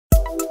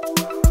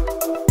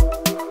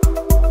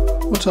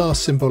What are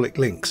symbolic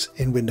links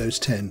in Windows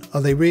 10?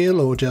 Are they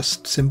real or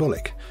just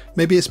symbolic?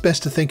 Maybe it's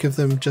best to think of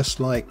them just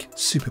like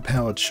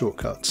superpowered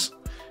shortcuts.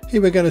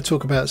 Here we're going to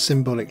talk about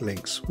symbolic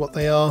links, what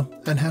they are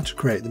and how to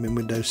create them in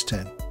Windows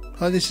 10.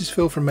 Hi, this is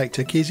Phil from Make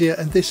Tech Easier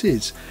and this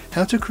is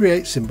how to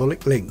create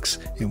symbolic links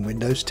in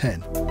Windows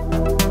 10.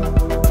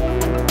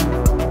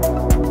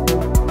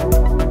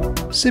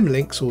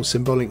 Symlinks or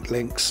symbolic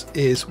links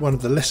is one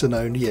of the lesser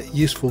known yet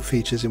useful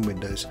features in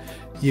Windows.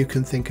 You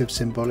can think of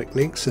symbolic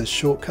links as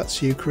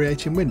shortcuts you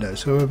create in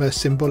Windows, however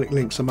symbolic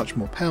links are much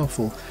more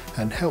powerful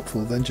and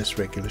helpful than just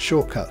regular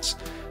shortcuts.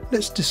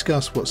 Let's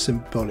discuss what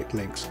symbolic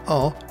links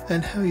are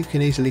and how you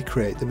can easily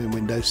create them in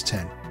Windows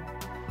 10.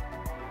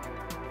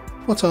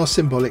 What are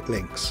symbolic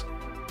links?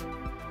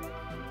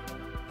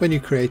 When you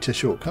create a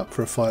shortcut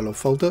for a file or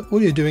folder,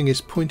 all you're doing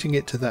is pointing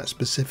it to that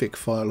specific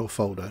file or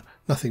folder,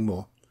 nothing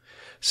more.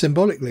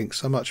 Symbolic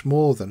links are much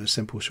more than a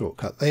simple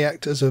shortcut. They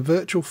act as a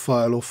virtual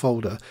file or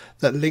folder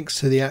that links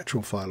to the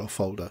actual file or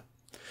folder.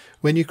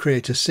 When you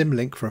create a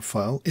symlink for a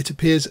file, it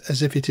appears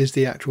as if it is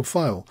the actual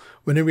file,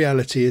 when in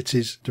reality it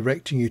is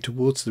directing you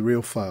towards the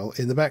real file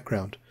in the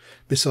background.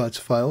 Besides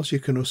files, you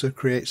can also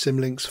create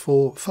symlinks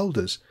for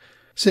folders.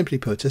 Simply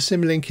put, a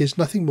symlink is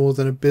nothing more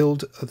than a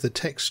build of the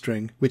text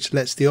string which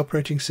lets the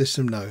operating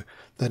system know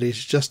that it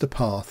is just a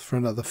path for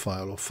another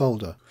file or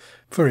folder.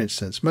 For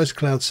instance, most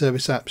cloud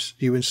service apps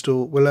you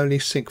install will only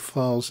sync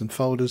files and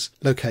folders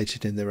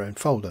located in their own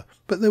folder,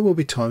 but there will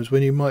be times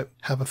when you might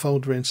have a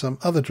folder in some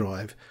other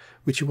drive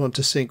which you want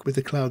to sync with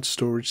the cloud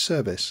storage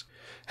service.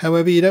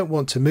 However, you don't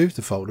want to move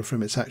the folder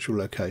from its actual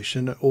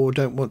location or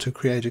don't want to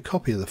create a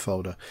copy of the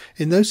folder.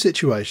 In those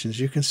situations,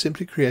 you can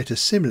simply create a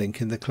symlink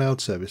in the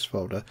cloud service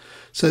folder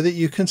so that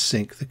you can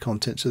sync the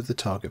contents of the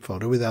target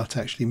folder without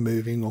actually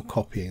moving or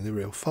copying the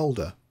real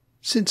folder.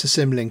 Since a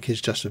symlink is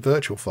just a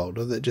virtual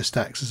folder that just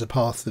acts as a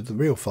path to the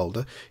real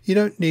folder, you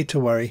don't need to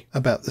worry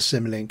about the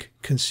symlink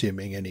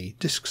consuming any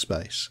disk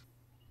space.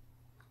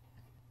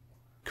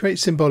 Create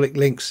symbolic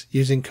links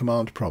using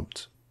command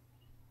prompt.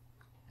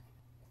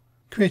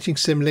 Creating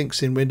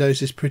symlinks in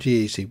Windows is pretty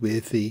easy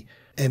with the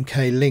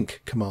mklink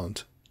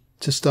command.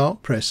 To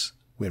start, press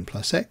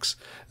Win+X,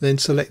 then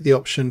select the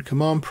option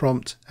Command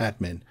Prompt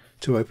Admin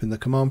to open the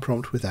command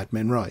prompt with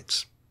admin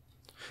rights.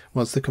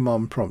 Once the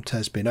command prompt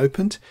has been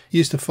opened,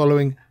 use the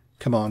following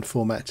command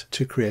format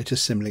to create a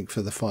symlink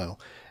for the file: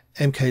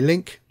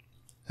 mklink,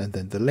 and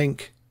then the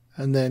link,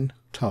 and then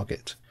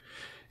target.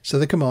 So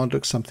the command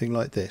looks something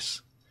like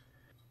this.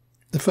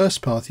 The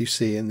first path you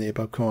see in the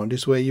above command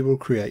is where you will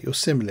create your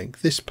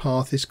symlink. This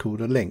path is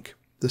called a link.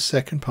 The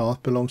second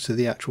path belongs to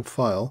the actual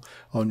file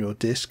on your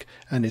disk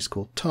and is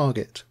called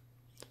target.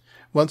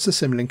 Once the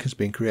symlink has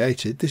been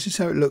created, this is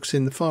how it looks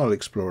in the File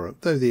Explorer.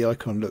 Though the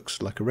icon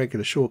looks like a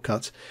regular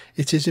shortcut,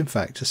 it is in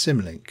fact a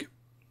symlink.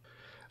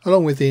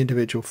 Along with the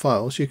individual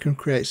files, you can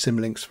create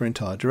symlinks for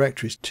entire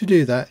directories. To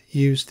do that,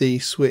 use the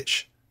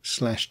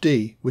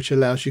switch/d, which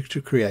allows you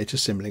to create a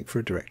symlink for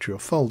a directory or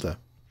folder,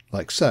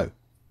 like so.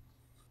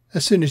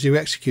 As soon as you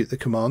execute the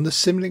command, the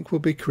symlink will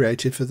be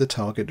created for the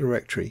target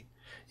directory.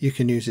 You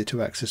can use it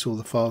to access all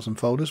the files and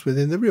folders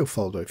within the real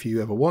folder. If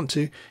you ever want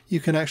to, you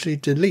can actually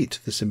delete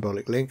the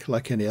symbolic link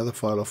like any other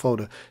file or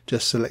folder.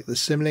 Just select the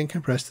symlink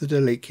and press the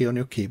delete key on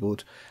your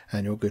keyboard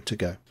and you're good to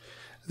go.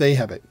 There you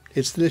have it.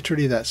 It's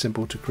literally that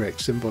simple to create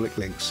symbolic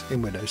links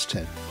in Windows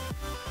 10.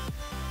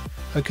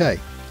 Okay,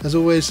 as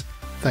always,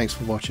 thanks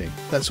for watching.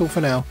 That's all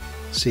for now.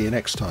 See you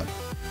next time.